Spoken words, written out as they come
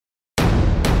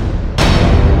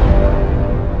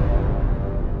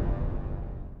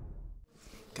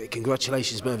Perfect.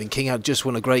 Congratulations, Mervyn King. I just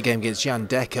won a great game against Jan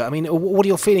Decker. I mean, what are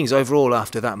your feelings overall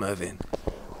after that, Mervyn?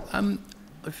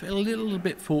 I feel a little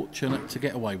bit fortunate to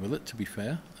get away with it, to be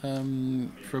fair.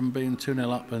 From being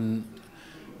 2-0 up and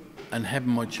having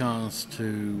my chance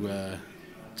to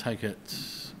take it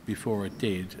before it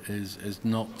did is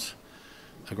not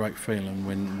a great feeling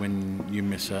when you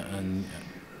miss it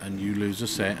and you lose a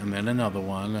set and then another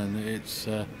one, and it's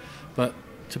but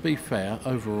to be fair,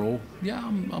 overall, yeah,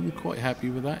 I'm quite happy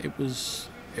with that.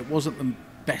 It wasn't the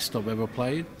best I've ever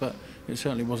played, but it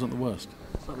certainly wasn't the worst.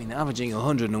 I mean, averaging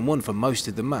 101 for most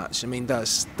of the match. I mean,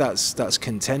 that's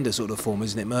contender sort of form,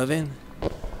 isn't it, Mervyn?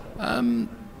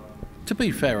 To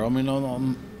be fair, I mean,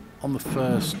 on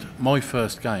my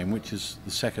first game, which is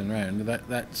the second round,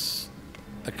 that's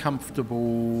a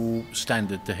comfortable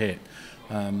standard to hit.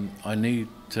 I need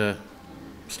to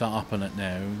start upping it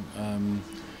now.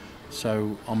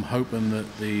 So I'm hoping that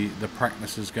the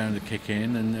practice is going to kick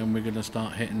in and we're going to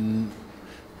start hitting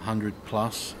 100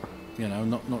 plus, you know,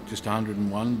 not just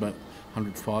 101, but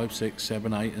 105, 6,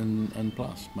 7, 8 and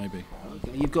plus, maybe.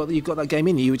 You've got that game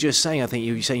in you. You were just saying, I think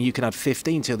you were saying you can add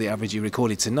 15 to the average you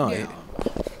recorded tonight.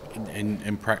 Yeah.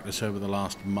 In practice over the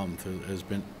last month has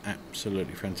been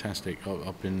absolutely fantastic.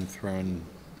 I've been throwing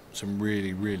some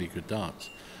really, really good darts.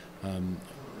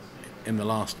 In the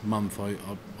last month,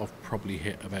 I've probably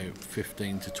hit about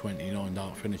 15 to 29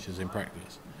 dart finishes in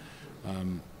practice.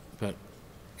 But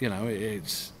you know,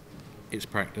 it's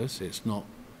practice. It's not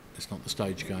the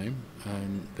stage game,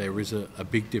 and there is a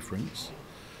big difference.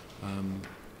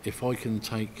 If I can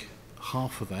take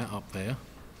half of that up there,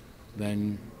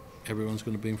 then everyone's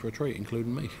going to be in for a treat,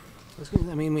 including me.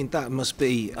 I mean, that must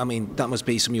be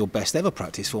some of your best ever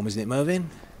practice form, isn't it, Mervyn?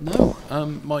 No,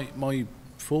 my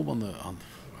form on the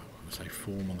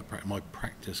my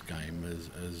practice game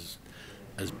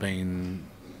has been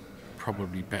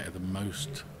probably better than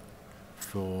most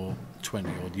for 20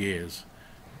 odd years,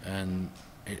 and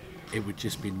it would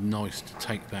just be nice to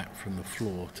take that from the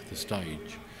floor to the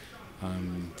stage,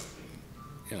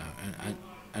 you know,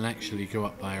 and actually go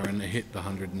up there and hit the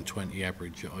 120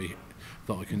 average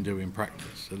that I can do in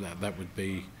practice. So that would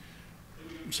be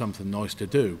something nice to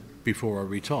do before I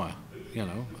retire. You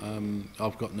know,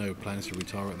 I've got no plans to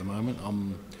retire at the moment.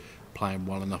 I'm playing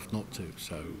well enough not to,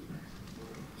 so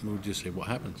we'll just see what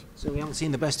happens. So we haven't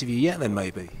seen the best of you yet, then,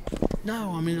 maybe?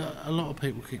 No, I mean, a lot of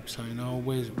people keep saying, "Oh,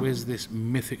 where's this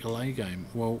mythical A game?"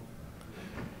 Well,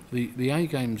 the A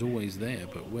game's always there,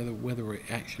 but whether it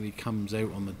actually comes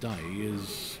out on the day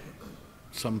is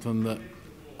something that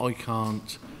I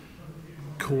can't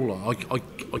call on.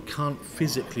 I can't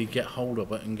physically get hold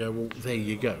of it and go, well, there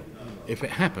you go. If it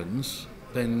happens,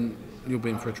 then you'll be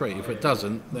in for a treat. If it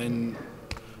doesn't, then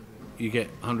you get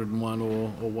 101 or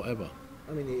whatever.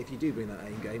 I mean, if you do bring that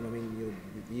A game, I mean,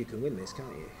 you can win this,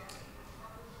 can't you?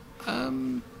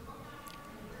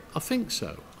 I think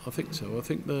so. I think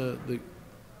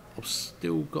I've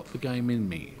still got the game in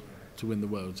me to win the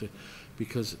Worlds,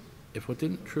 because if I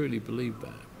didn't truly believe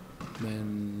that,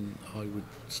 then I would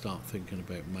start thinking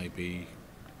about maybe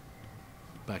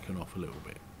backing off a little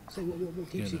bit. So what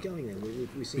keeps you going then?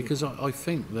 Because I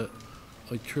think that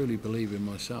I truly believe in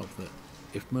myself that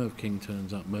if Merv King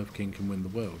turns up, Merv King can win the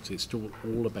Worlds. It's still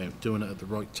all about doing it at the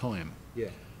right time. Yeah.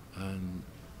 And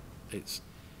it's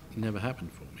never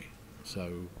happened for me.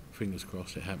 So fingers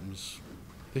crossed it happens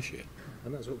this year.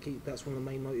 And that's one of the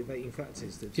main motivating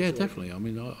factors. Yeah, definitely. I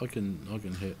mean, I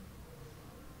can hit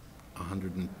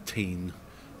 110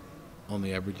 on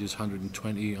the averages,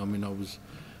 120. I mean,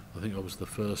 I think I was the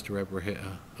first to ever hit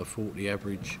a 40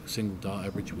 average, single dart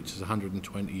average, which is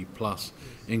 120 plus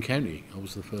in county. I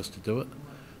was the first to do it.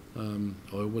 I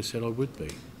always said I would be.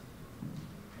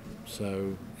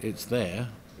 So it's there.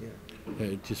 Yeah.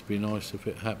 It'd just be nice if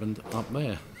it happened up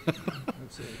there.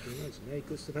 Absolutely. Hey,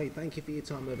 good stuff. Hey, thank you for your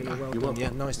time, Mervyn. You're welcome. Yeah,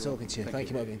 nice talking to you. Thank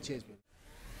you, Mervyn. Cheers.